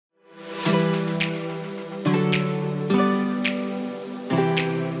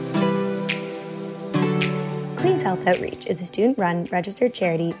Health Outreach is a student-run registered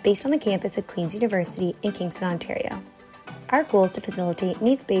charity based on the campus of Queen's University in Kingston, Ontario. Our goal is to facilitate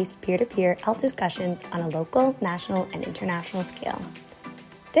needs-based peer-to-peer health discussions on a local, national, and international scale.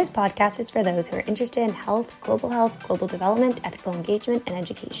 This podcast is for those who are interested in health, global development, ethical engagement, and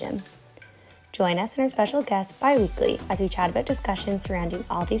education. Join us and our special guests bi-weekly as we chat about discussions surrounding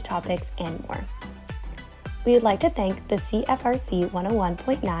all these topics and more. We would like to thank the CFRC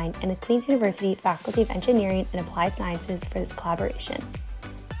 101.9 and the Queen's University Faculty of Engineering and Applied Sciences for this collaboration.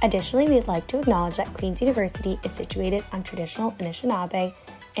 Additionally, we'd like to acknowledge that Queen's University is situated on traditional Anishinaabe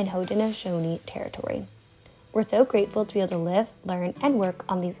and Haudenosaunee territory. We're so grateful to be able to live, learn, and work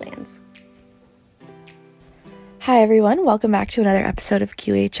on these lands. Hi everyone, welcome back to another episode of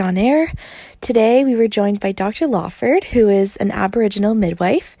QH On Air. Today we were joined by Dr. Lawford, who is an Aboriginal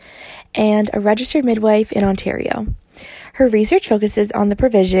midwife and a registered midwife in Ontario. Her research focuses on the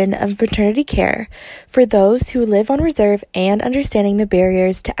provision of maternity care for those who live on reserve and understanding the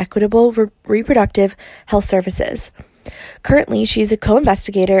barriers to equitable reproductive health services. Currently, she's a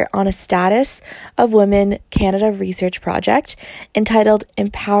co-investigator on a Status of Women Canada research project entitled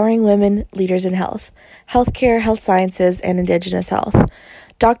Empowering Women Leaders in Health, Healthcare, Health Sciences, and Indigenous Health.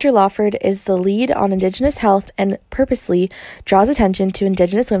 Dr. Lawford is the lead on Indigenous health and purposely draws attention to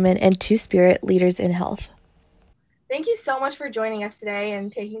Indigenous women and Two-Spirit leaders in health. Thank you so much for joining us today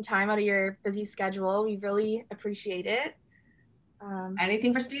and taking time out of your busy schedule. We really appreciate it.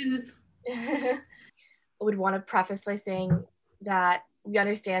 Anything for students. I would want to preface by saying that we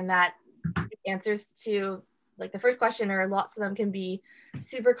understand that answers to the first question, or lots of them, can be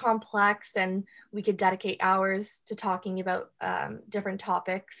super complex, and we could dedicate hours to talking about different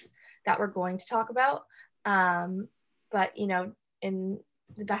topics that we're going to talk about. But, in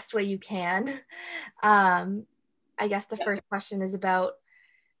the best way you can. I guess the first question is about,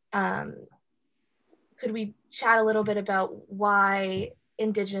 could we chat a little bit about why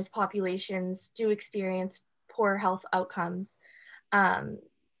Indigenous populations do experience poor health outcomes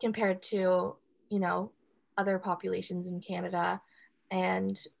compared to, other populations in Canada,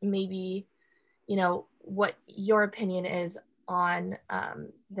 and maybe, what your opinion is on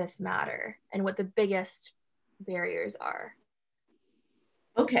this matter and what the biggest barriers are.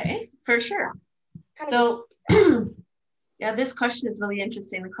 Okay, for sure. Yeah, this question is really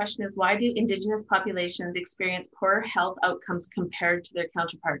interesting. The question is, why do Indigenous populations experience poor health outcomes compared to their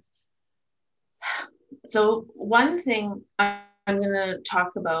counterparts? So one thing I'm going to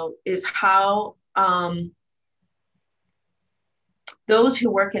talk about is how those who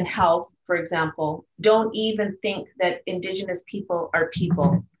work in health, for example, don't even think that Indigenous people are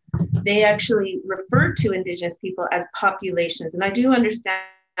people. They actually refer to Indigenous people as populations. And I do understand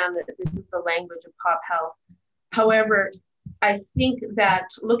that this is the language of pop health. However, I think that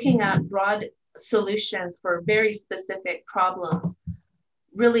looking at broad solutions for very specific problems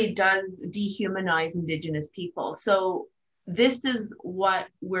really does dehumanize Indigenous people. So this is what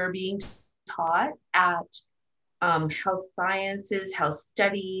we're being taught at health sciences, health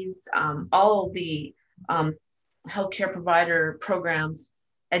studies, all the healthcare provider programs,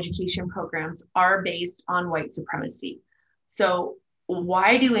 education programs are based on white supremacy. So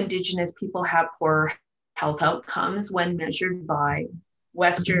why do Indigenous people have poor health outcomes when measured by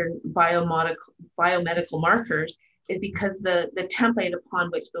Western biomedical markers? Is because the template upon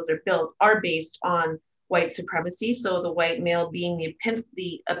which those are built are based on white supremacy. So the white male being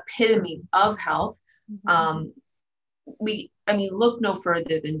the epitome of health. Mm-hmm. Look no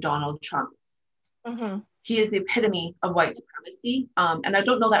further than Donald Trump. Mm-hmm. He is the epitome of white supremacy. And I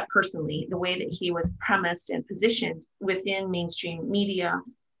don't know that personally. The way that he was premised and positioned within mainstream media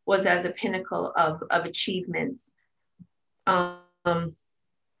was as a pinnacle of achievements. And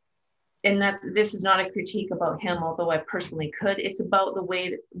this is not a critique about him, although I personally could. It's about the way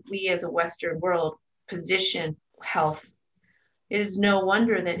that we as a Western world position health. It is no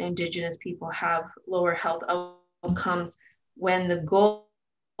wonder that Indigenous people have lower health outcomes when the goal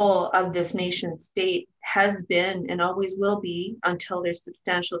of this nation state has been and always will be, until there's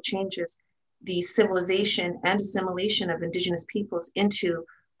substantial changes, the civilization and assimilation of Indigenous peoples into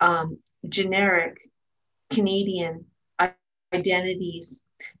generic Canadian identities.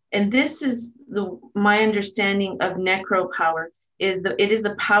 And this is my understanding of necropower, it is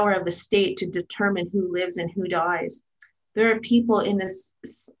the power of the state to determine who lives and who dies. There are people in this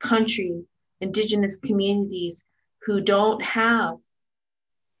country, Indigenous communities, who don't have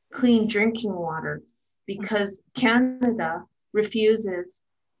clean drinking water because Canada refuses,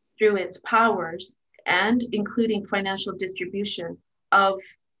 through its powers and including financial distribution of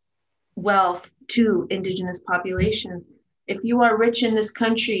wealth to Indigenous populations. If you are rich in this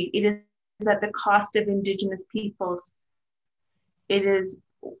country, it at the cost of Indigenous peoples. It is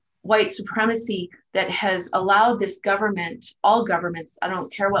white supremacy that has allowed this government, all governments, I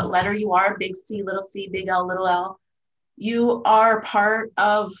don't care what letter you are, big C, little c, big L, little l, you are part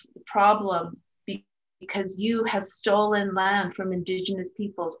of the problem because you have stolen land from Indigenous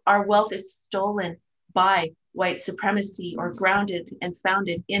peoples. Our wealth is stolen by white supremacy or grounded and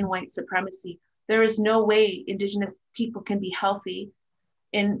founded in white supremacy. There is no way Indigenous people can be healthy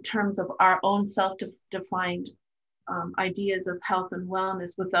in terms of our own self-defined ideas of health and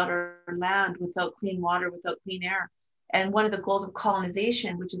wellness without our land, without clean water, without clean air. And one of the goals of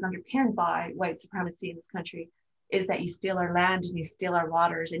colonization, which is underpinned by white supremacy in this country, is that you steal our land and you steal our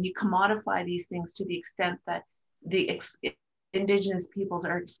waters and you commodify these things to the extent that the Indigenous peoples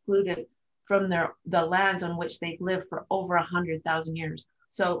are excluded from the lands on which they've lived for over 100,000 years.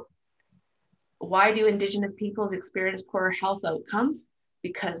 So why do Indigenous peoples experience poorer health outcomes?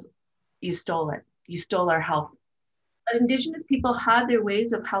 Because you stole it. You stole our health. But Indigenous people had their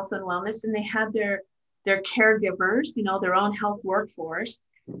ways of health and wellness, and they had their caregivers, their own health workforce.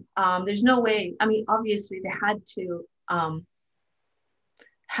 There's no way, obviously they had to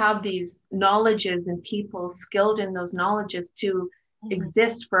have these knowledges and people skilled in those knowledges to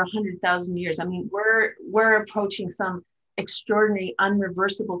exist for 100,000 years. We're approaching some extraordinary,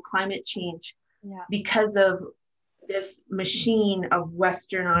 unreversible climate change because of this machine of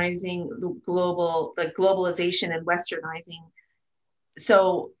westernizing globalization and westernizing.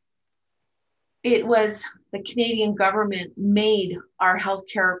 So it was the Canadian government made our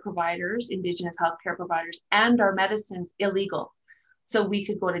healthcare providers, Indigenous healthcare providers, and our medicines illegal. So we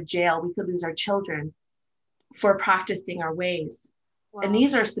could go to jail, we could lose our children for practicing our ways. Wow. And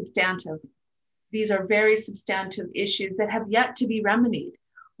these are substantive. These are very substantive issues that have yet to be remedied.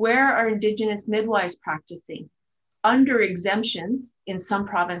 Where are Indigenous midwives practicing? Under exemptions in some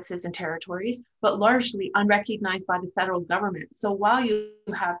provinces and territories, but largely unrecognized by the federal government. So while you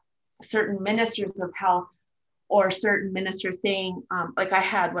have certain ministers of health or certain ministers saying, like I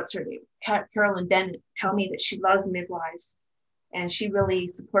had, Carolyn Bennett tell me that she loves midwives and she really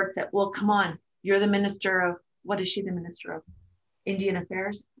supports it. Well, come on, you're the minister of, what is she the minister of? Indian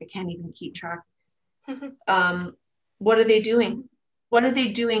Affairs? I can't even keep track. What are they doing? What are they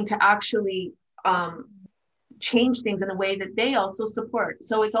doing to actually change things in a way that they also support?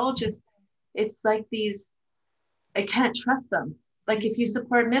 So it's all just, it's like these, I can't trust them. Like if you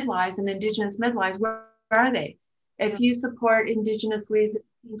support midwives and Indigenous midwives, where are they? If you support Indigenous ways,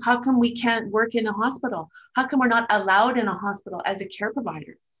 how come we can't work in a hospital? How come we're not allowed in a hospital as a care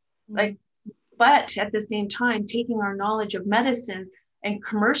provider? But at the same time, taking our knowledge of medicine and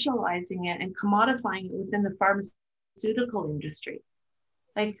commercializing it and commodifying it within the pharmaceutical industry.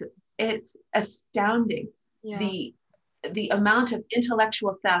 Like it's astounding. The amount of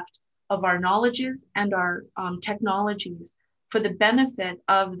intellectual theft of our knowledges and our technologies for the benefit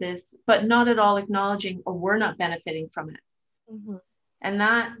of this, but not at all acknowledging or we're not benefiting from it. And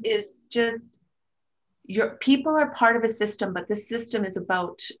that is just, your people are part of a system, but this system is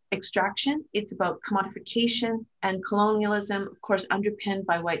about extraction. It's about commodification and colonialism, of course, underpinned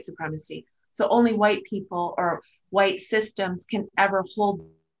by white supremacy. So only white people or white systems can ever hold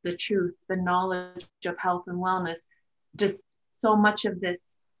the truth, the knowledge of health and wellness. Just so much of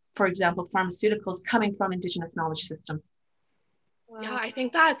this, for example, pharmaceuticals coming from Indigenous knowledge systems. Yeah, I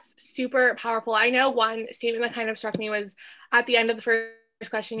think that's super powerful. I know one statement that kind of struck me was at the end of the first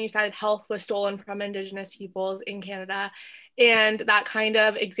question, you said health was stolen from Indigenous peoples in Canada. And that kind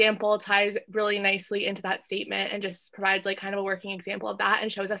of example ties really nicely into that statement and just provides like kind of a working example of that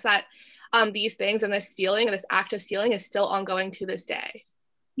and shows us that these things and this stealing and this act of stealing is still ongoing to this day.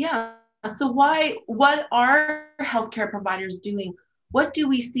 Yeah. So what are healthcare providers doing? What do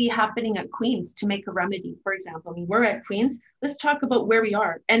we see happening at Queen's to make a remedy? For example, we're at Queen's. Let's talk about where we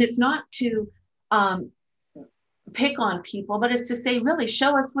are. And it's not to pick on people, but it's to say, really,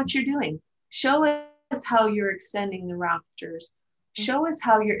 show us what you're doing. Show us how you're extending the rafters. Show us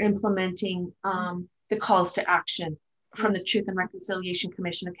how you're implementing the calls to action from the Truth and Reconciliation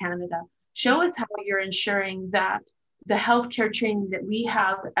Commission of Canada. Show us how you're ensuring that the healthcare training that we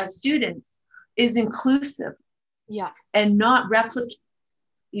have as students is inclusive. And not replicate,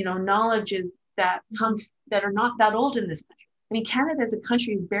 knowledges that come that are not that old in this country. Canada as a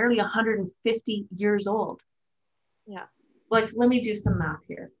country is barely 150 years old. Like, let me do some math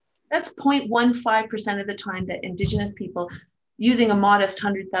here. That's 0.15% of the time that Indigenous people, using a modest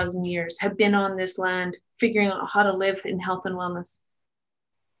 100,000 years, have been on this land, figuring out how to live in health and wellness.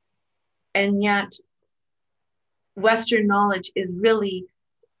 And yet, Western knowledge is really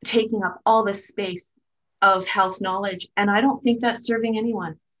taking up all the space of health knowledge. And I don't think that's serving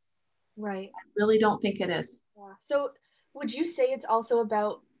anyone. Right. I really don't think it is. Yeah. So would you say it's also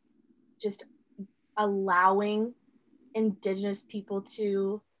about just allowing Indigenous people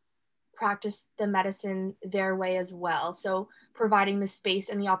to practice the medicine their way as well? So providing the space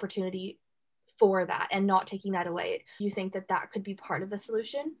and the opportunity for that and not taking that away. Do you think that that could be part of the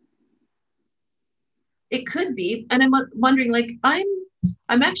solution? It could be. And I'm wondering, like, I'm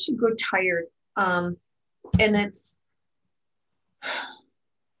actually go tired. And it's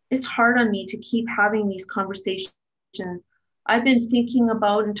hard on me to keep having these conversations. I've been thinking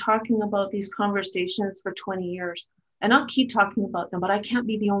about and talking about these conversations for 20 years, and I'll keep talking about them, but I can't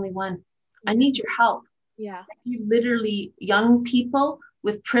be the only one. I need your help. Yeah. You literally, young people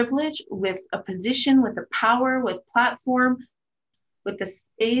with privilege, with a position, with the power, with platform, with the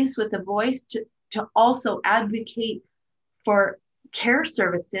space, with the voice to also advocate for care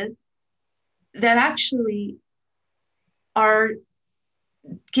services that actually are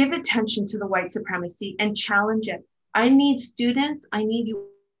give attention to the white supremacy and challenge it. I need students, I need you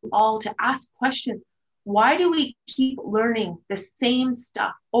all to ask questions. Why do we keep learning the same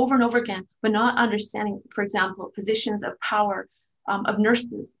stuff over and over again, but not understanding, for example, positions of power, of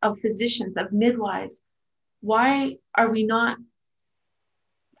nurses, of physicians, of midwives? Why are we not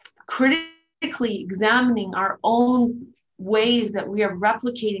critically examining our own ways that we are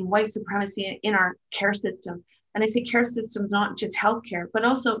replicating white supremacy in our care systems? And I say care systems, not just healthcare, but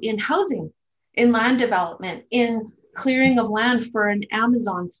also in housing, in land development, in clearing of land for an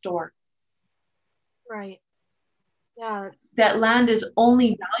Amazon store. Right. Yeah. That land is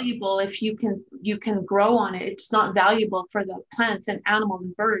only valuable if you can grow on it. It's not valuable for the plants and animals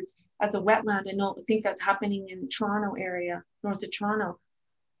and birds as a wetland. I think that's happening in Toronto area, north of Toronto.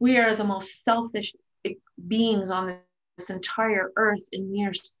 We are the most selfish beings on this entire earth, and we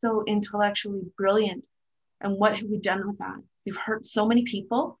are so intellectually brilliant. And what have we done with that? We've hurt so many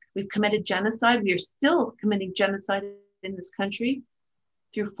people. We've committed genocide. We are still committing genocide in this country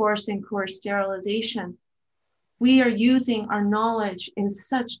through forced and coerced sterilization. We are using our knowledge in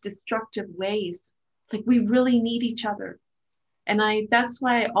such destructive ways. Like, we really need each other. And that's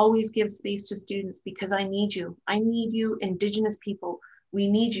why I always give space to students, because I need you. I need you, Indigenous people. We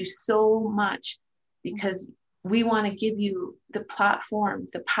need you so much, because we want to give you the platform,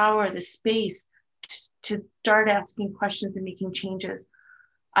 the power, the space to start asking questions and making changes.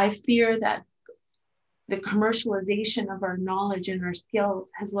 I fear that the commercialization of our knowledge and our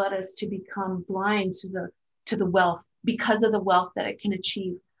skills has led us to become blind to the wealth, because of the wealth that it can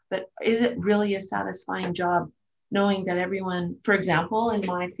achieve. But is it really a satisfying job, knowing that everyone, for example, in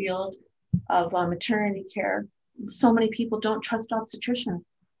my field of maternity care, so many people don't trust obstetricians,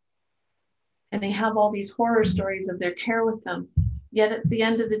 and they have all these horror stories of their care with them. Yet at the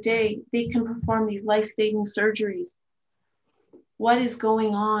end of the day, they can perform these life-saving surgeries. What is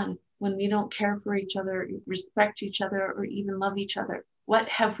going on when we don't care for each other, respect each other, or even love each other? What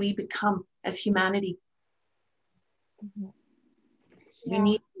have we become as humanity? Mm-hmm. We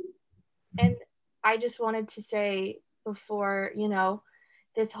need. And I just wanted to say before,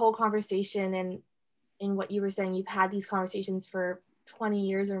 this whole conversation and in what you were saying, you've had these conversations for 20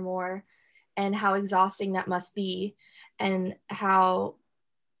 years or more, and how exhausting that must be, and how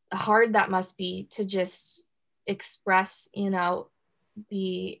hard that must be to just express,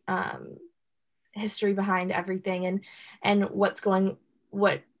 the history behind everything, and what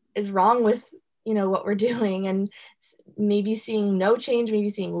is wrong with, what we're doing, and maybe seeing no change, maybe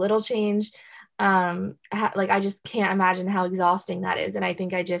seeing little change. I just can't imagine how exhausting that is. And I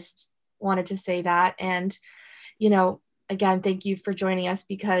think I just wanted to say that. And, again, thank you for joining us,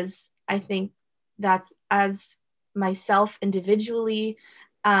 because I think that's, as myself individually,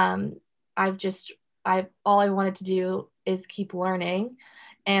 all I wanted to do is keep learning.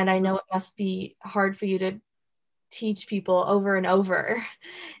 And I know it must be hard for you to teach people over and over.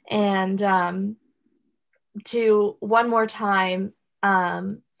 And to one more time,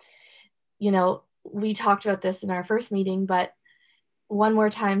 we talked about this in our first meeting, but one more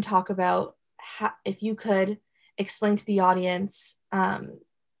time, talk about how, if you could explain to the audience,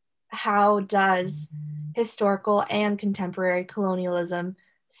 how does historical and contemporary colonialism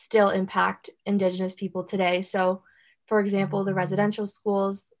still impact Indigenous people today? So, for example, the residential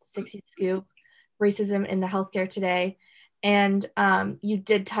schools, 60 Scoop, racism in the healthcare today. And you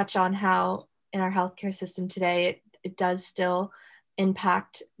did touch on how in our healthcare system today, it does still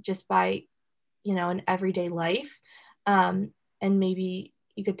impact just by, in everyday life. And maybe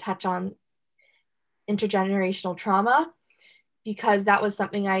you could touch on intergenerational trauma, because that was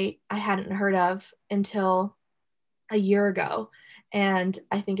something I hadn't heard of until a year ago. And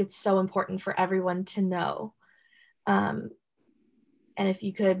I think it's so important for everyone to know. And if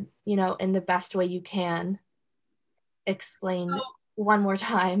you could, in the best way you can, explain one more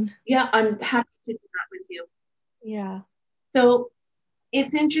time. Yeah, I'm happy to do that with you. Yeah. So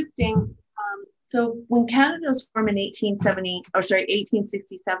it's interesting. So when Canada was formed in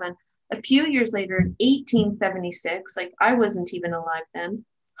 1867, a few years later, in 1876, like I wasn't even alive then,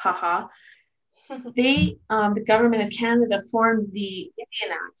 haha, the government of Canada formed the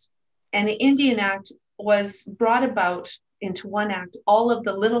Indian Act. And the Indian Act was brought about into one act, all of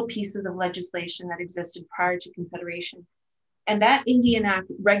the little pieces of legislation that existed prior to Confederation. And that Indian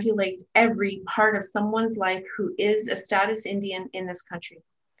Act regulates every part of someone's life who is a status Indian in this country.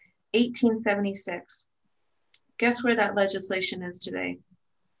 1876. Guess where that legislation is today?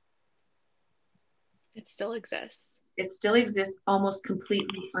 It still exists. It still exists, almost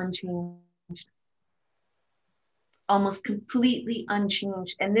completely unchanged. Almost completely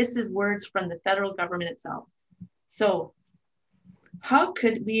unchanged. And this is words from the federal government itself. So how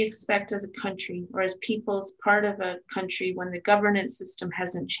could we expect as a country or as people's part of a country when the governance system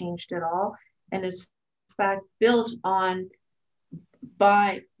hasn't changed at all and is in fact built on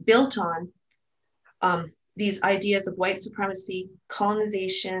these ideas of white supremacy,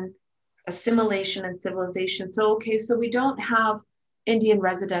 colonization, assimilation, and civilization? So we don't have Indian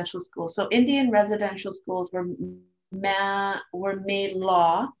residential schools. So Indian residential schools were made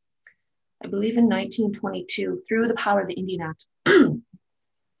law, I believe in 1922, through the power of the Indian Act.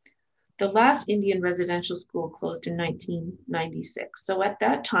 The last Indian residential school closed in 1996. So at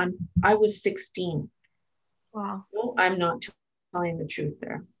that time, I was 16. Wow. No, I'm not telling the truth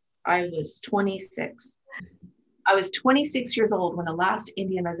there. I was 26. I was 26 years old when the last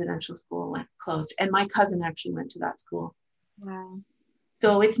Indian residential school closed, and my cousin actually went to that school. Wow.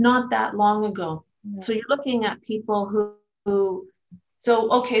 So it's not that long ago. Yeah. So you're looking at people so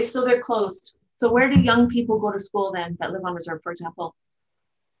they're closed. So where do young people go to school then that live on reserve, for example?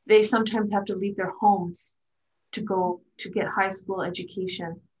 They sometimes have to leave their homes to go to get high school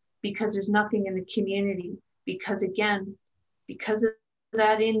education because there's nothing in the community. Because of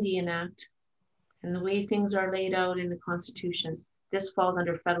that Indian Act and the way things are laid out in the Constitution, this falls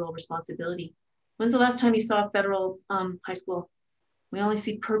under federal responsibility. When's the last time you saw a federal high school? We only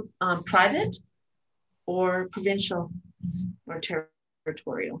see private or provincial or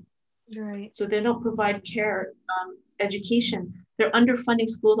territorial. Right. So they don't provide care, education. They're underfunding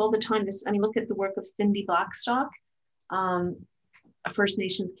schools all the time. Look at the work of Cindy Blackstock. A First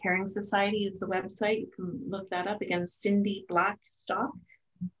Nations Caring Society is the website. You can look that up again, Cindy Blackstock.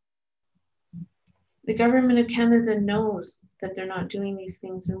 The government of Canada knows that they're not doing these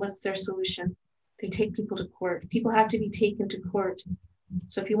things. And what's their solution? They take people to court. People have to be taken to court.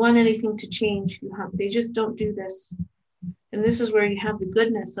 So if you want anything to change, they just don't do this. And this is where you have the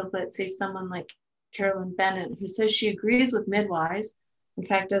goodness of, let's say, someone like Carolyn Bennett, who says she agrees with midwives. In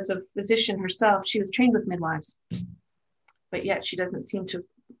fact, as a physician herself, she was trained with midwives. But yet she doesn't seem to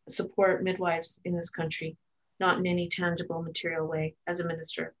support midwives in this country, not in any tangible, material way as a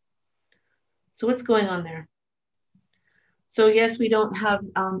minister. So what's going on there? So yes, we don't have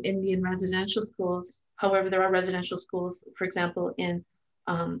Indian residential schools. However, there are residential schools, for example, in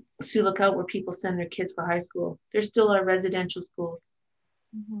Sioux Lookout, where people send their kids for high school. There still are residential schools.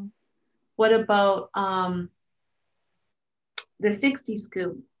 Mm-hmm. What about the 60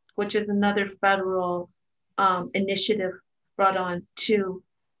 Scoop, which is another federal initiative brought on to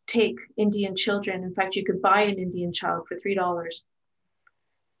take Indian children. In fact, you could buy an Indian child for $3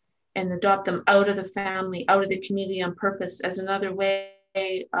 and adopt them out of the family, out of the community on purpose as another way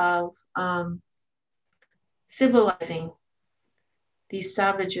of civilizing these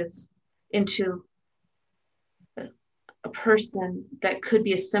savages into a person that could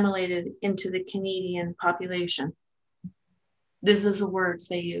be assimilated into the Canadian population. This is the words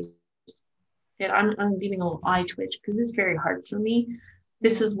they use. Yeah, I'm giving a little eye twitch because it's very hard for me.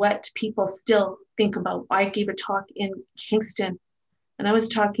 This is what people still think about. I gave a talk in Kingston, and I was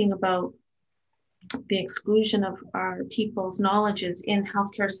talking about the exclusion of our people's knowledges in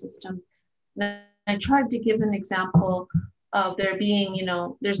healthcare systems. And I tried to give an example of there being,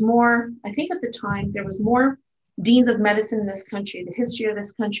 there's more, I think at the time, there was more deans of medicine in this country, the history of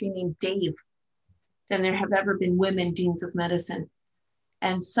this country named Dave, than there have ever been women deans of medicine.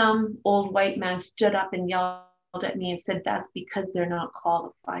 And some old white man stood up and yelled at me and said, that's because they're not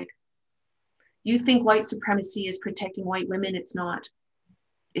qualified. You think white supremacy is protecting white women? It's not.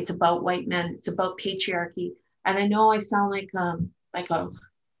 It's about white men. It's about patriarchy. And I know I sound like a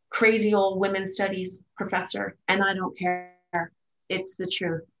crazy old women's studies professor, and I don't care. It's the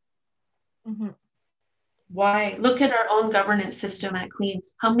truth. Mm-hmm. Why? Look at our own governance system at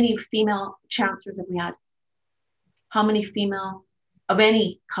Queen's. How many female chancellors have we had? How many female of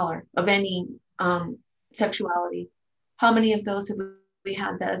any color, of any sexuality. How many of those have we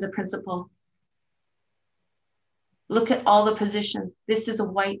had that as a principal? Look at all the positions. This is a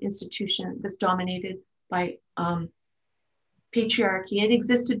white institution that's dominated by patriarchy. It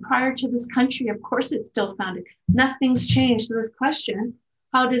existed prior to this country. Of course, it's still founded. Nothing's changed. So this question,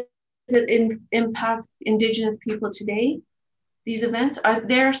 how does it impact Indigenous people today? These events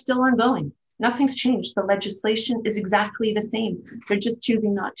they're still ongoing. Nothing's changed. The legislation is exactly the same. They're just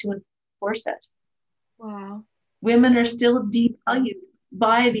choosing not to enforce it. Wow. Women are still devalued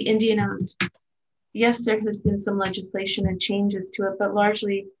by the Indian Act. Yes, there has been some legislation and changes to it, but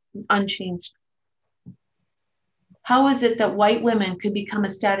largely unchanged. How is it that white women could become a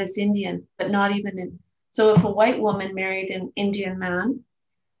status Indian, but not even in? So if a white woman married an Indian man,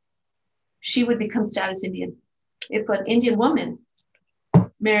 she would become status Indian. If an Indian woman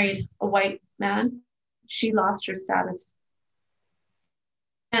married a white man, she lost her status.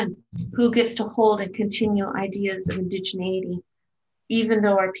 And who gets to hold and continue ideas of indigeneity, even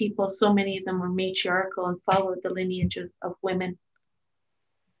though our people, so many of them were matriarchal and followed the lineages of women?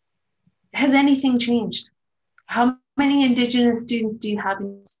 Has anything changed? How many Indigenous students do you have?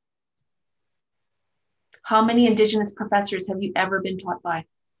 How many Indigenous professors have you ever been taught by?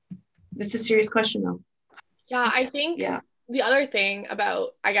 It's a serious question, though. Yeah, I think the other thing about,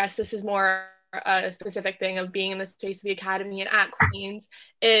 I guess this is more a specific thing of being in the space of the academy and at Queen's,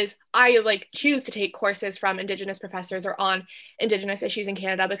 is I choose to take courses from Indigenous professors or on Indigenous issues in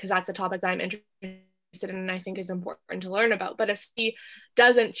Canada because that's a topic that I'm interested in and I think is important to learn about. But if she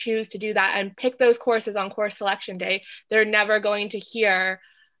doesn't choose to do that and pick those courses on course selection day, they're never going to hear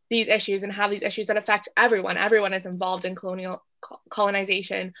these issues and have these issues that affect everyone. Everyone is involved in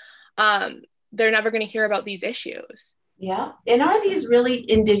colonization. They're never going to hear about these issues. Yeah. And are these really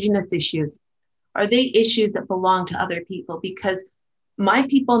Indigenous issues? Are they issues that belong to other people? Because my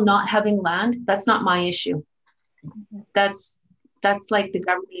people not having land, that's not my issue. That's like the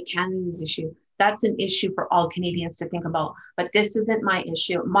government of Canada's issue. That's an issue for all Canadians to think about. But this isn't my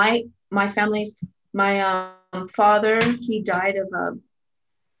issue. My family's, my father, he died of a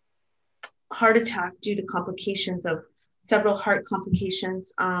heart attack due to complications of several heart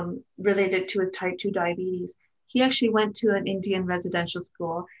complications related to his type 2 diabetes. He actually went to an Indian residential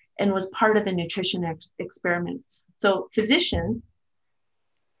school and was part of the nutrition experiments. So physicians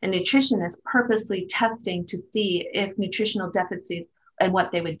and nutritionists purposely testing to see if nutritional deficits and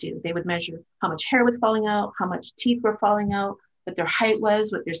what they would do. They would measure how much hair was falling out, how much teeth were falling out, what their height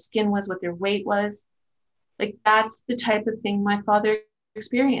was, what their skin was, what their weight was. Like that's the type of thing my father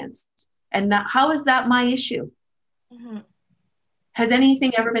experienced. And that, how is that my issue? Mm-hmm. Has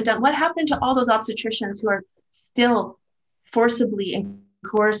anything ever been done? What happened to all those obstetricians who are still forcibly and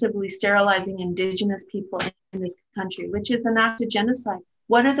coercively sterilizing Indigenous people in this country, which is an act of genocide?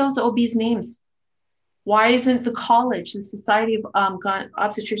 What are those OBs' names? Why isn't the college, the Society of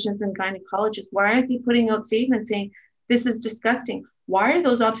Obstetricians and Gynecologists, why aren't they putting out statements saying this is disgusting? Why are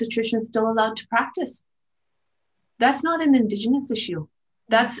those obstetricians still allowed to practice? That's not an Indigenous issue.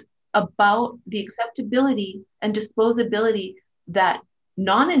 That's about the acceptability and disposability that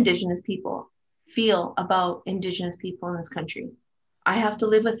non-Indigenous people feel about Indigenous people in this country. I have to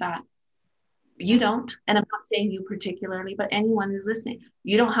live with that. You don't, and I'm not saying you particularly, but anyone who's listening,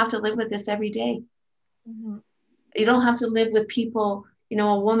 you don't have to live with this every day. Mm-hmm. You don't have to live with people, you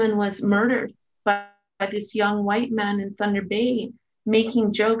know, a woman was murdered by this young white man in Thunder Bay,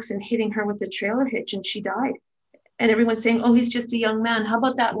 making jokes and hitting her with a trailer hitch, and she died. And everyone's saying, oh, he's just a young man. How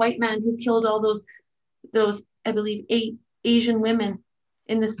about that white man who killed all those, I believe, 8 Asian women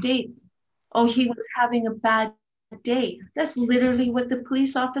in the States? Oh, he was having a bad day. That's literally what the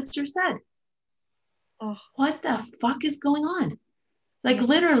police officer said. Oh, what the fuck is going on? Like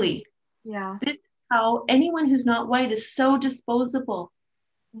literally. Yeah. This is how anyone who's not white is so disposable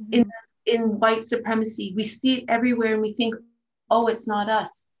in white supremacy. We see it everywhere and we think, oh, it's not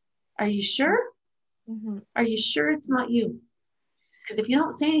us. Are you sure? Mm-hmm. Are you sure it's not you? Because if you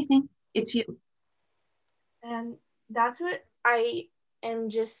don't say anything, it's you. And that's what I am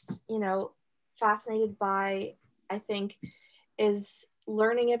just, you know, fascinated by, I think, is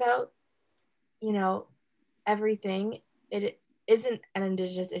learning about, you know, everything. It isn't an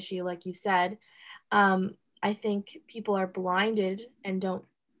Indigenous issue, like you said. I think people are blinded and don't,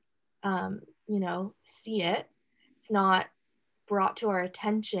 you know, see it. It's not brought to our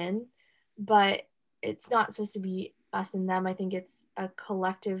attention, but it's not supposed to be us and them. I think it's a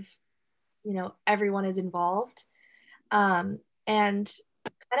collective, you know, everyone is involved. And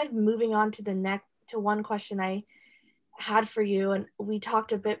kind of moving on to to one question I had for you, and we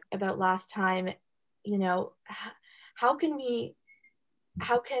talked a bit about last time, you know, how can we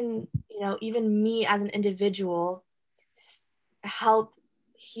how can, even me as an individual help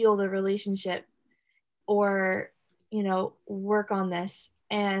heal the relationship or, work on this?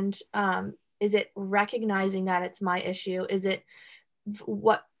 And is it recognizing that it's my issue? Is it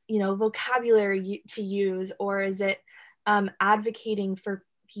what, vocabulary to use? Or is it advocating for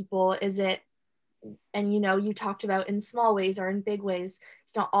people? Is it, and you talked about in small ways or in big ways.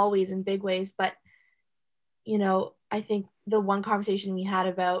 It's not always in big ways, but I think the one conversation we had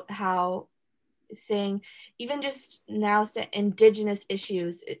about how saying, even just now, say Indigenous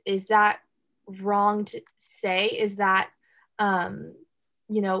issues, is that wrong to say? Is that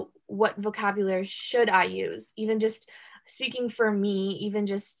what vocabulary should I use? Even just speaking for me, even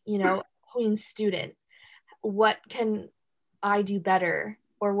just Queen student, what can I do better?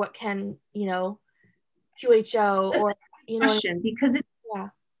 Or what can QHO or question, because it, yeah,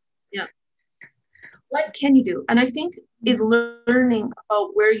 what can you do? And I think is learning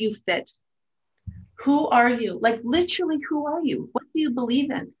about where you fit. Who are you? Like, literally, who are you? What do you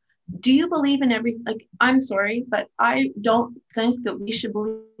believe in? Do you believe in everything? Like, I'm sorry, but I don't think that we should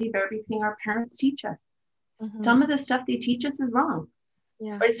believe everything our parents teach us. Some of the stuff they teach us is wrong.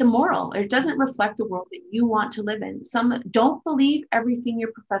 Yeah. Or it's immoral. It doesn't reflect the world that you want to live in. Some don't believe everything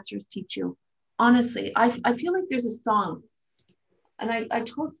your professors teach you. Honestly, I feel like there's a song, and I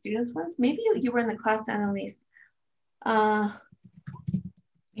told students once, maybe you were in the class, Annalise,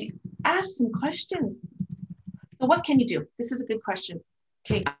 you ask some questions. So what can you do? This is a good question.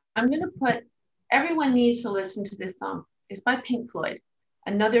 Okay, I'm going to put, everyone needs to listen to this song. It's by Pink Floyd,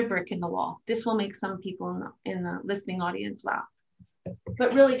 Another Brick in the Wall. This will make some people in the listening audience laugh.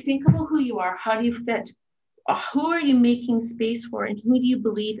 But really think about who you are. How do you fit? Who are you making space for? And who do you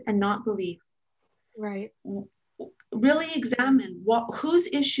believe and not believe? Right. Really examine whose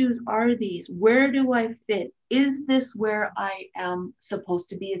issues are these? Where do I fit? Is this where I am supposed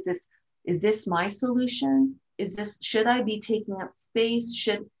to be? Is this my solution? Should I be taking up space?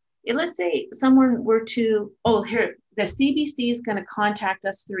 Let's say someone were to, the CBC is going to contact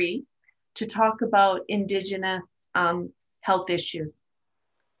us three to talk about Indigenous health issues.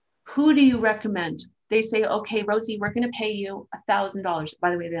 Who do you recommend? They say, okay, Rosie, we're going to pay you $1,000.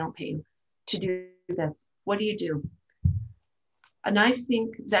 By the way, they don't pay you to do this. What do you do? And I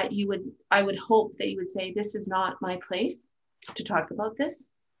think that I would hope that you would say, this is not my place to talk about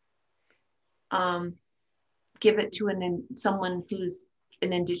this. Give it to someone who's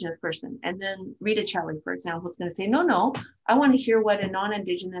an Indigenous person. And then Rita Chelly, for example, is going to say, no, I want to hear what a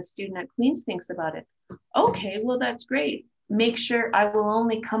non-Indigenous student at Queen's thinks about it. Okay, well, that's great. Make sure I will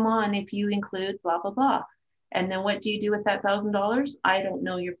only come on if you include blah, blah, blah. And then what do you do with that $1,000? I don't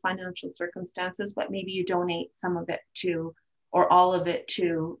know your financial circumstances, but maybe you donate some of it to, or all of it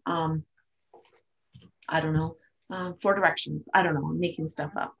to, I don't know, Four Directions. I don't know, I'm making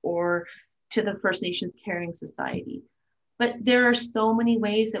stuff up. Or to the First Nations Caring Society. But there are so many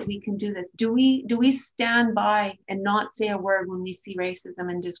ways that we can do this. Do we stand by and not say a word when we see racism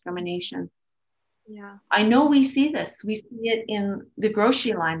and discrimination? Yeah. I know we see this. We see it in the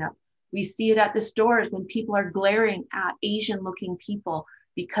grocery lineup. We see it at the stores when people are glaring at Asian looking people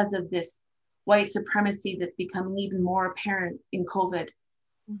because of this white supremacy that's becoming even more apparent in COVID.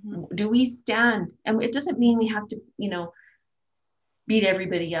 Mm-hmm. Do we stand? And it doesn't mean we have to, beat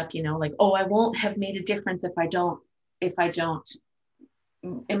everybody up, like, oh, I won't have made a difference if I'm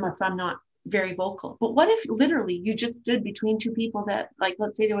not very vocal. But what if literally you just stood between two people that, like,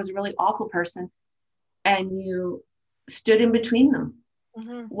 let's say there was a really awful person and you stood in between them?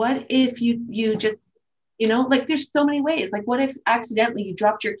 Mm-hmm. What if you just, like, there's so many ways. Like, what if accidentally you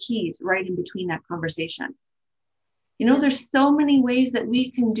dropped your keys right in between that conversation? There's so many ways that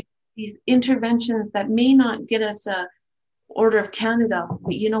we can do these interventions that may not get us a Order of Canada,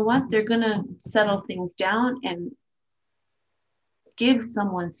 but you know what? They're going to settle things down and give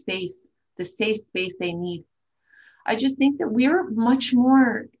someone space, the safe space they need. I just think that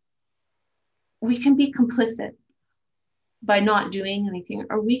we can be complicit by not doing anything,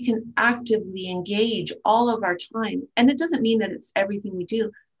 or we can actively engage all of our time. And it doesn't mean that it's everything we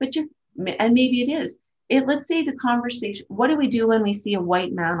do, but and maybe it is. Let's say the conversation, what do we do when we see a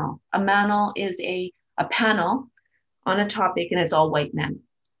white manel? A manel is a panel on a topic, and it's all white men.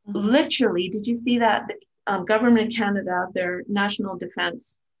 Mm-hmm. Literally, did you see that the government of Canada, their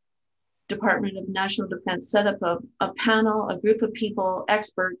Department of National Defense, set up a panel, a group of people,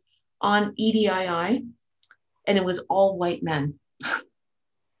 experts on EDII, and it was all white men.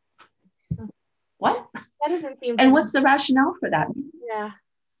 What? That doesn't seem. And what's the rationale for that?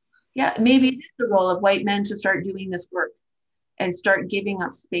 Yeah, maybe it is the role of white men to start doing this work and start giving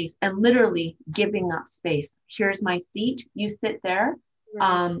up space, and literally giving up space. Here's my seat. You sit there.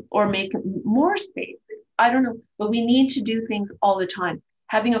 or make more space. I don't know, but we need to do things all the time.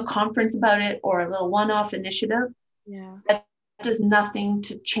 Having a conference about it or a little one-off initiative, that does nothing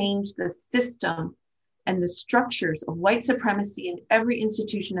to change the system and the structures of white supremacy in every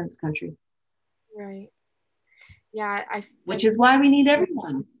institution in this country. Right. Yeah. Which is why we need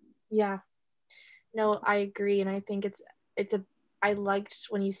everyone. Yeah. No, I agree. And I think I liked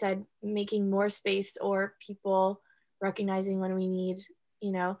when you said making more space or people recognizing when we need,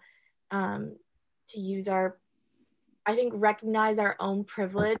 to recognize our own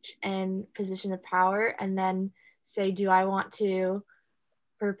privilege and position of power, and then say, do I want to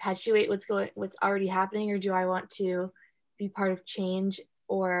perpetuate what's already happening, or do I want to be part of change,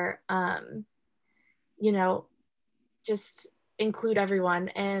 or just include everyone.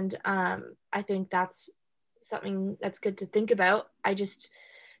 And I think that's something that's good to think about. I just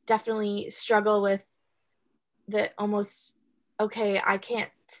definitely struggle with the almost, okay, I can't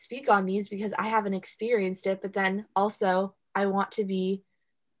speak on these because I haven't experienced it, but then also I want to be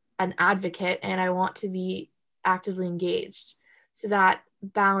an advocate and I want to be actively engaged. So that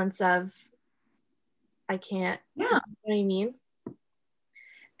balance of I can't, you know what I mean?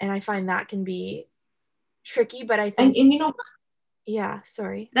 And I find that can be tricky, but I think, and you know,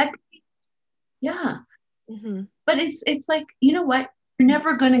 sorry. Mm-hmm. But it's like, you know what? You're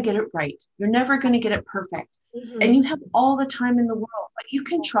never going to get it right. You're never going to get it perfect. Mm-hmm. And you have all the time in the world, but you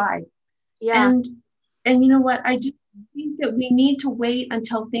can try. Yeah. And you know what? I do think that we need to wait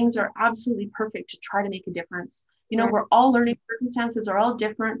until things are absolutely perfect to try to make a difference. You know, we're all learning, circumstances are all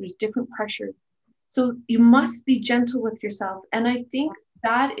different. There's different pressures. So you must be gentle with yourself. And I think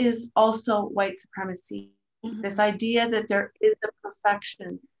that is also white supremacy. Mm-hmm. This idea that there is a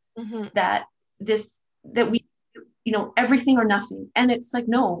perfection, mm-hmm. that we, everything or nothing. And it's like,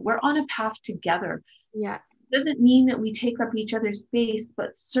 no, we're on a path together. Yeah. It doesn't mean that we take up each other's space, but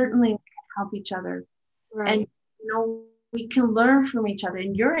certainly we can help each other. Right. And, we can learn from each other.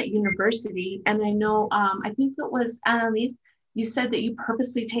 And you're at university. And I know, I think it was Annalise, you said that you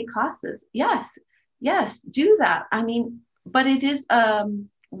purposely take classes. Yes, do that. I mean, but it is,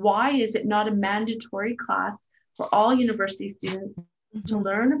 why is it not a mandatory class for all university students mm-hmm. to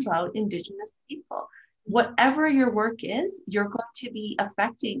learn about Indigenous people? Whatever your work is, you're going to be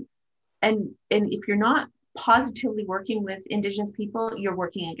affecting. And if you're not positively working with Indigenous people, you're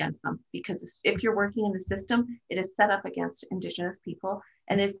working against them, because if you're working in the system, it is set up against Indigenous people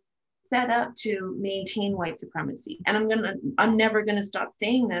and is set up to maintain white supremacy. And I'm never going to stop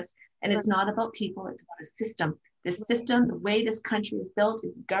saying this. And it's not about people, it's about a system. The system, the way this country is built,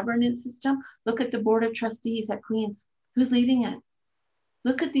 is a governance system. Look at the Board of Trustees at Queen's. Who's leading it?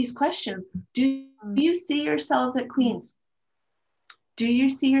 Look at these questions. Do you see yourselves at Queen's? Do you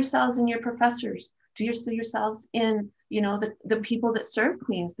see yourselves in your professors? Do you see yourselves in, the people that serve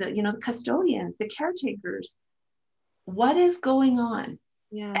Queen's, the custodians, the caretakers? What is going on?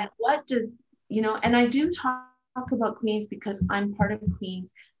 Yeah. And what does, and I do talk about Queen's because I'm part of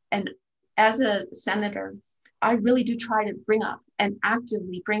Queen's. And as a senator, I really do try to bring up and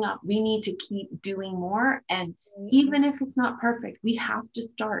actively bring up, we need to keep doing more. And even if it's not perfect, we have to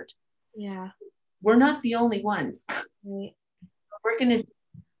start. Yeah. We're not the only ones. Right.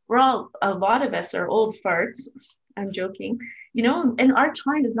 A lot of us are old farts. I'm joking, and our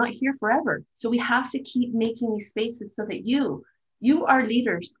time is not here forever. So we have to keep making these spaces so that you are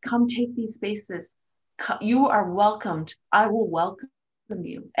leaders. Come take these spaces. You are welcomed. I will welcome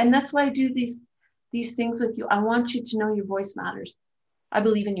you. And that's why I do these things with you. I want you to know your voice matters. I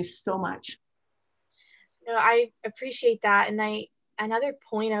believe in you so much. No, I appreciate that. And another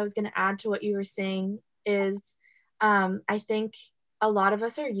point I was going to add to what you were saying is I think a lot of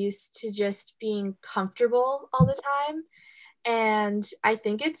us are used to just being comfortable all the time. And I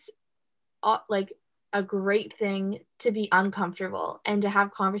think it's like a great thing to be uncomfortable and to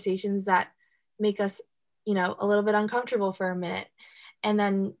have conversations that make us, a little bit uncomfortable for a minute. And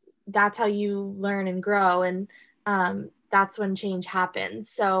then that's how you learn and grow. And that's when change happens.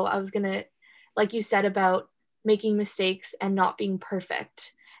 So I was going to, like you said about making mistakes and not being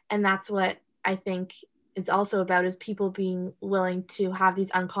perfect. And that's what I think it's also about, is people being willing to have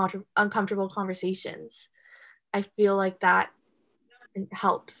these uncomfortable conversations. I feel like that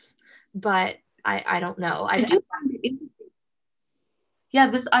helps, but I don't know. I do find it interesting. Yeah,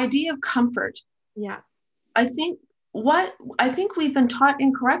 this idea of comfort. Yeah. I think we've been taught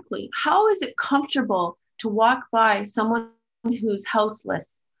incorrectly. How is it comfortable to walk by someone who's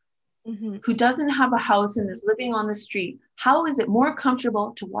houseless, mm-hmm. who doesn't have a house and is living on the street? How is it more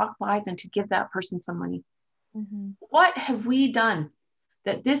comfortable to walk by than to give that person some money? Mm-hmm. What have we done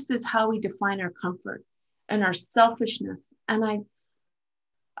that this is how we define our comfort and our selfishness? And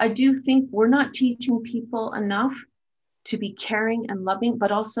I do think we're not teaching people enough to be caring and loving,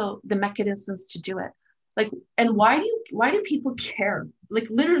 but also the mechanisms to do it. Like, and why do people care? Like,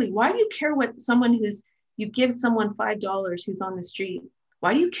 literally, why do you care what you give someone $5 who's on the street?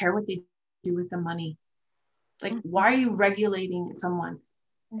 Why do you care what they do with the money? Like, why are you regulating someone?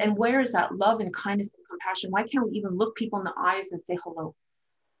 And where is that love and kindness and compassion? Why can't we even look people in the eyes and say hello?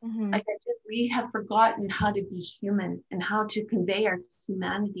 Like, we have forgotten how to be human and how to convey our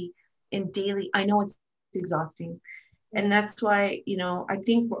humanity in daily. I know it's exhausting. And that's why, I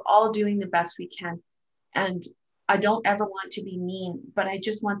think we're all doing the best we can. And I don't ever want to be mean, but I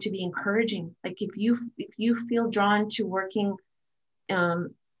just want to be encouraging. Like, if you feel drawn to working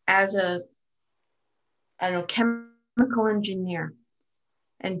as a, chemical engineer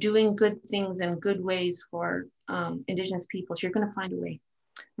and doing good things and good ways for Indigenous peoples, you're going to find a way.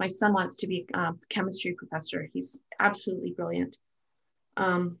 My son wants to be a chemistry professor. He's absolutely brilliant.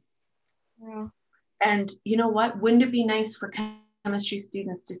 Wow. And you know what? Wouldn't it be nice for chemistry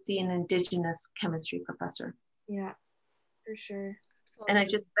students to see an Indigenous chemistry professor? Yeah, for sure. And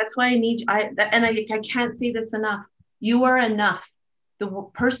that's why I can't say this enough. You are enough. The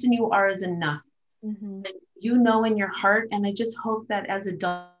person you are is enough. And in your heart. And I just hope that as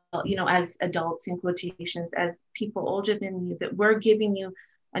adults in quotations, as people older than you, that we're giving you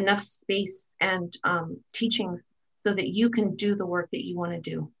enough space and teaching so that you can do the work that you want to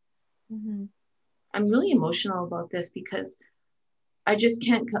do. I'm really emotional about this because I just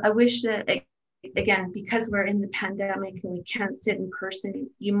can't. I wish that, again, because we're in the pandemic and we can't sit in person,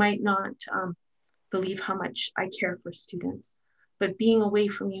 you might not believe how much I care for students. But being away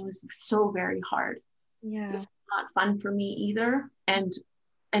from you is so very hard. Yeah, it's not fun for me either. And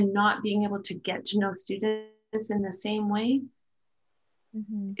not being able to get to know students in the same way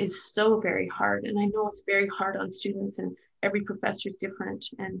is so very hard. And I know it's very hard on students, and every professor is different.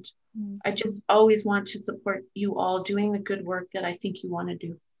 And I just always want to support you all doing the good work that I think you want to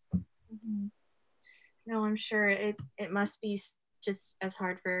do. No, I'm sure it must be just as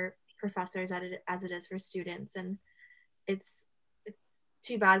hard for professors as it is for students. And it's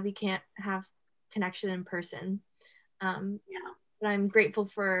too bad we can't have connection in person. But I'm grateful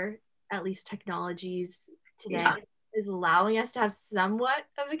for at least technologies today is allowing us to have somewhat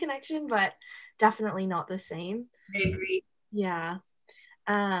of a connection, but definitely not the same. I agree. Yeah.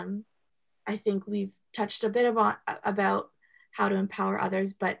 I think we've touched a bit about how to empower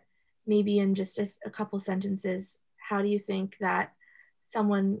others, but maybe in just a couple sentences, how do you think that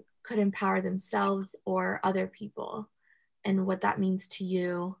someone could empower themselves or other people, and what that means to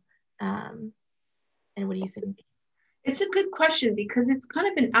you? And what do you think? It's a good question because it's kind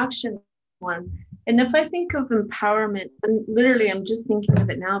of an action one. And if I think of empowerment, and literally I'm just thinking of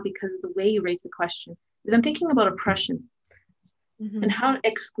it now because of the way you raise the question, is I'm thinking about oppression and how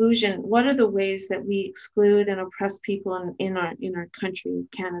exclusion, what are the ways that we exclude and oppress people in our country,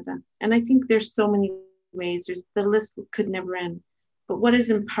 Canada? And I think there's so many ways, the list could never end. But what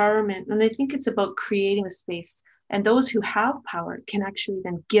is empowerment? And I think it's about creating a space, and those who have power can actually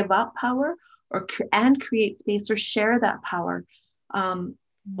then give up power and create space or share that power.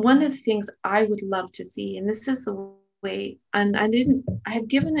 One of the things I would love to see, and this is the way, and I have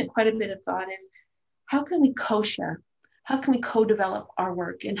given it quite a bit of thought, is how can we co-share? How can we co-develop our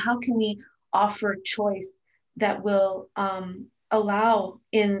work? And how can we offer choice that will allow,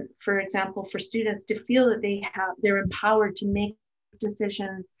 for example, for students to feel that they're empowered to make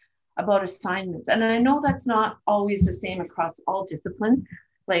decisions about assignments. And I know that's not always the same across all disciplines.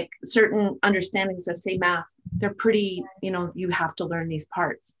 Like certain understandings of, say, math, they're pretty, you have to learn these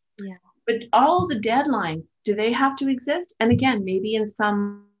parts. Yeah. But all the deadlines, do they have to exist? And again, maybe in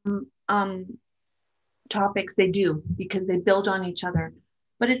some topics they do, because they build on each other.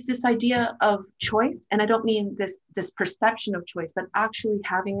 But it's this idea of choice. And I don't mean this perception of choice, but actually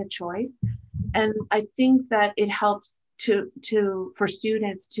having a choice. And I think that it helps for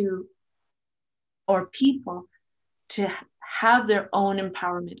students or people to have their own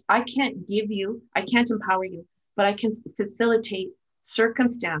empowerment. I can't empower you, but I can facilitate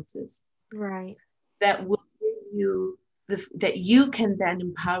circumstances, right, that will give you that you can then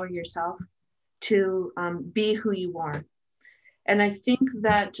empower yourself to be who you are. And I think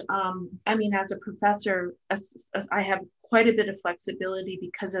that, as a professor, I have quite a bit of flexibility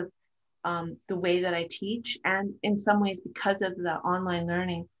because of the way that I teach. And in some ways, because of the online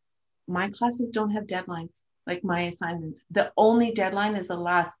learning, my classes don't have deadlines like my assignments. The only deadline is the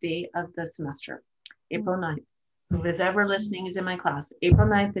last day of the semester, April 9th. Who is ever listening is in my class. April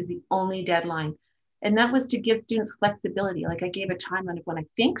 9th is the only deadline. And that was to give students flexibility. Like I gave a timeline of when I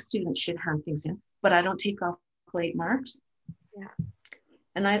think students should hand things in, but I don't take off late marks. Yeah.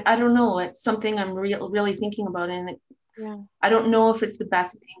 And I don't know, it's something I'm really thinking about. And Yeah. I don't know if it's the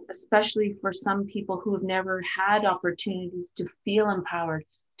best thing, especially for some people who have never had opportunities to feel empowered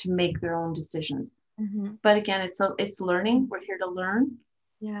to make their own decisions. Mm-hmm. But again, it's learning. We're here to learn.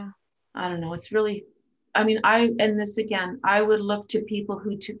 Yeah. I don't know. It's really, I mean, I would look to people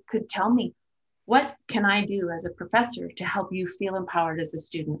who could tell me, what can I do as a professor to help you feel empowered as a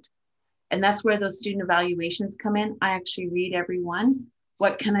student? And that's where those student evaluations come in. I actually read every one.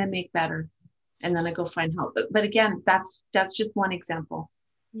 What can I make better? And then I go find help. But again, that's just one example.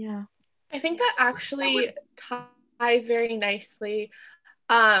 Yeah. I think that actually ties very nicely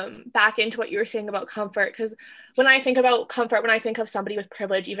back into what you were saying about comfort, because when I think about comfort, when I think of somebody with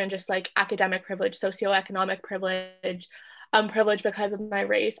privilege, even just like academic privilege, socioeconomic privilege, privilege because of my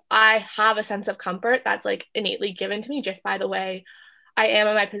race, I have a sense of comfort that's like innately given to me just by the way I am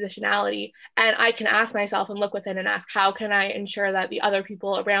in my positionality. And I can ask myself and look within and ask, how can I ensure that the other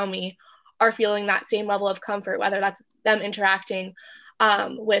people around me are feeling that same level of comfort, whether that's them interacting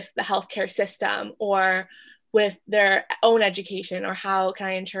with the healthcare system or with their own education, or how can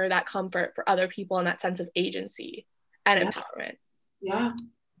I ensure that comfort for other people and that sense of agency and empowerment? Yeah.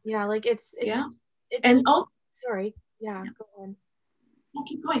 Yeah. Like it's and also, sorry. Yeah. Go ahead. I'll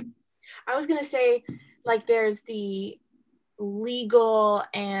keep going. I was going to say, like, there's the legal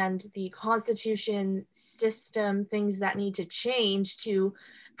and the constitution system things that need to change to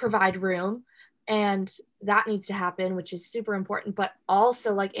provide room, and that needs to happen, which is super important. But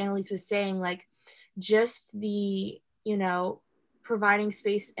also, like Annalise was saying, like just the, you know, providing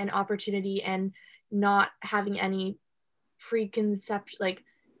space and opportunity and not having any preconception, like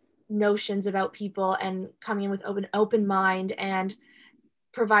notions about people, and coming in with open mind and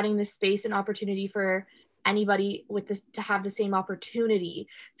providing the space and opportunity for anybody with this to have the same opportunity.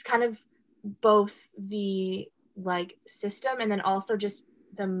 It's kind of both the like system and then also just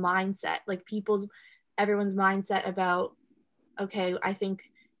the mindset, like everyone's mindset about, okay, I think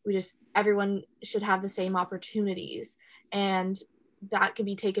everyone should have the same opportunities, and that can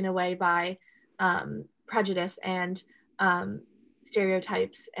be taken away by prejudice and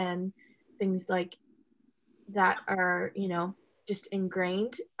stereotypes and things like that are, you know, just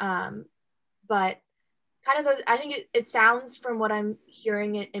ingrained. But kind of those, I think it sounds from what I'm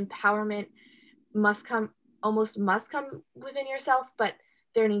hearing, empowerment must come within yourself, but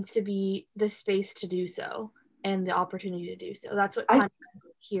there needs to be the space to do so and the opportunity to do so. That's what I'm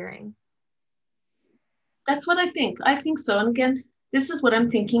hearing. That's what I think. I think so. And again, this is what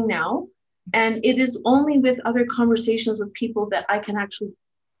I'm thinking now. And it is only with other conversations with people that I can actually,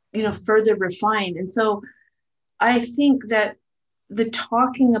 you know, further refine. And so I think that the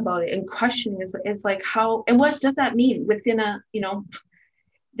talking about it and questioning is like, how, and what does that mean within a, you know,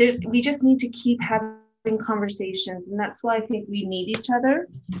 we just need to keep having conversations. And that's why I think we need each other,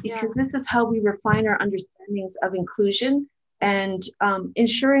 because this is how we refine our understandings of inclusion and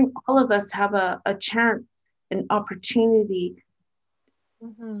ensuring all of us have a chance, an opportunity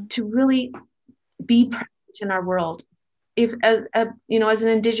to really be present in our world. If as an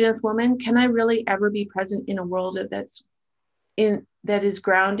Indigenous woman, can I really ever be present in a world that is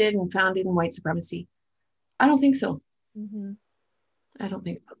grounded and founded in white supremacy? I don't think so. I don't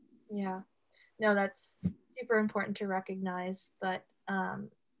think so. Yeah, no, that's super important to recognize. But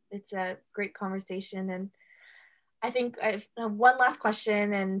it's a great conversation, and I think I have one last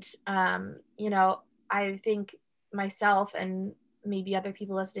question. And you know, I think myself and maybe other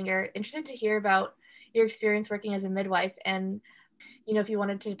people listening are interested to hear about your experience working as a midwife, and you know, if you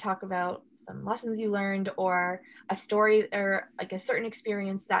wanted to talk about some lessons you learned or a story or like a certain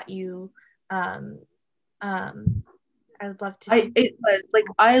experience that you I would love to.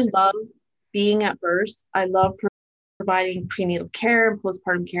 I love being at birth. I love providing prenatal care and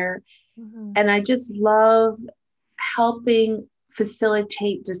postpartum care. And I just love helping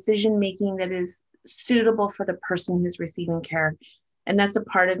facilitate decision making that is suitable for the person who's receiving care. And that's a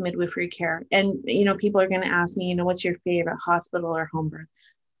part of midwifery care. And, you know, people are going to ask me, you know, what's your favorite, hospital or home birth?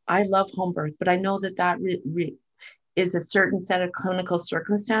 I love home birth, but I know that is a certain set of clinical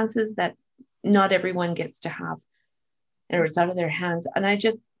circumstances that not everyone gets to have, or it's out of their hands. And I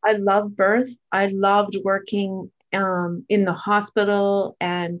love birth. I loved working in the hospital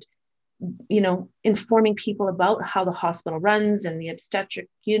and, you know, informing people about how the hospital runs and the obstetric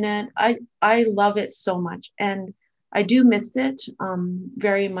unit. I love it so much. And I do miss it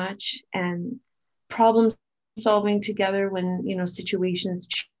very much, and problem solving together when, you know, situations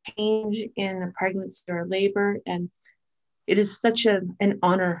change in a pregnancy or labor. And it is such an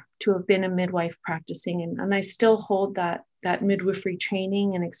honor to have been a midwife practicing. And I still hold that midwifery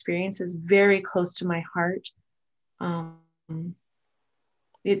training and experience is very close to my heart.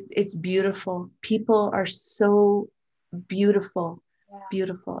 It's beautiful. People are so beautiful,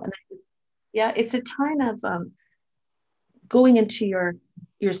 beautiful. And yeah, it's a time of going into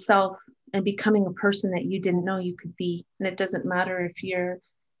yourself and becoming a person that you didn't know you could be. And it doesn't matter if you're,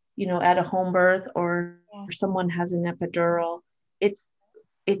 at a home birth or someone has an epidural. It's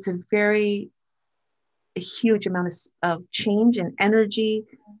a very a huge amount of change and energy.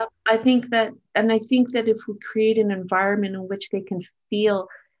 I think that if we create an environment in which they can feel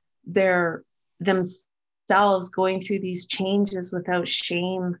themselves going through these changes without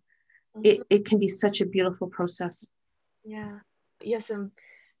shame, it can be such a beautiful process. Yeah. You have some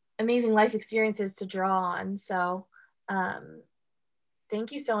amazing life experiences to draw on. So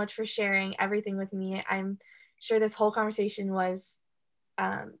thank you so much for sharing everything with me. I'm sure this whole conversation was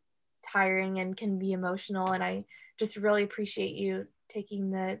tiring and can be emotional, and I just really appreciate you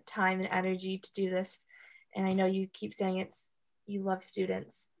taking the time and energy to do this. And I know you keep saying you love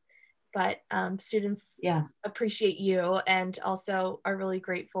students, but students appreciate you and also are really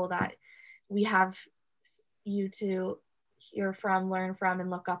grateful that we have you to hear from, learn from, and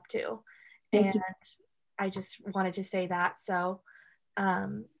look up to. Thank you. I just wanted to say that. So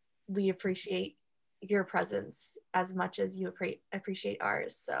we appreciate your presence as much as you appreciate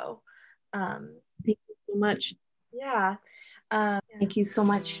ours. So thank you so much. Yeah. Thank you so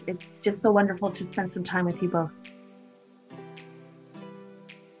much. It's just so wonderful to spend some time with you both.